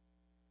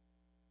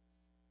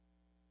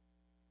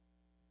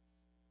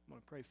 I'm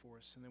going to pray for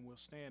us, and then we'll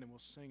stand and we'll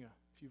sing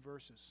a few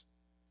verses.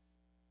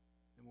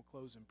 And we'll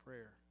close in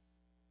prayer.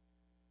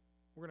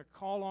 We're going to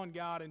call on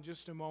God in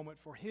just a moment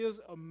for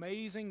His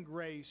amazing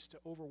grace to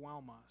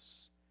overwhelm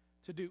us,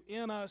 to do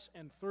in us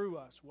and through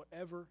us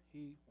whatever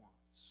He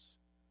wants.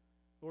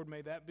 Lord,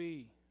 may that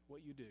be what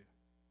you do.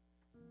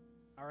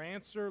 Our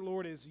answer,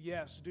 Lord, is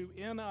yes. Do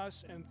in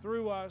us and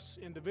through us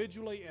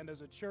individually and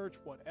as a church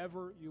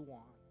whatever you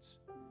want.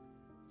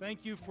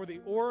 Thank you for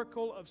the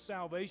oracle of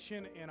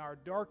salvation in our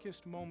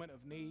darkest moment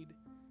of need,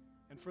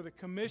 and for the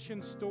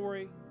commission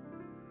story,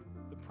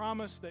 the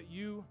promise that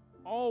you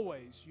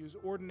always use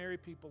ordinary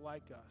people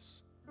like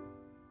us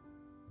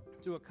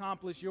to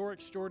accomplish your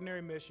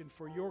extraordinary mission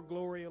for your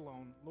glory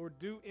alone. Lord,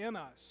 do in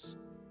us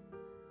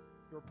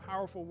your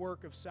powerful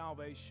work of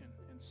salvation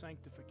and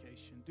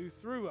sanctification. Do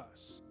through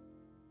us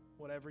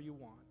whatever you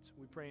want.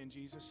 We pray in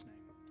Jesus' name.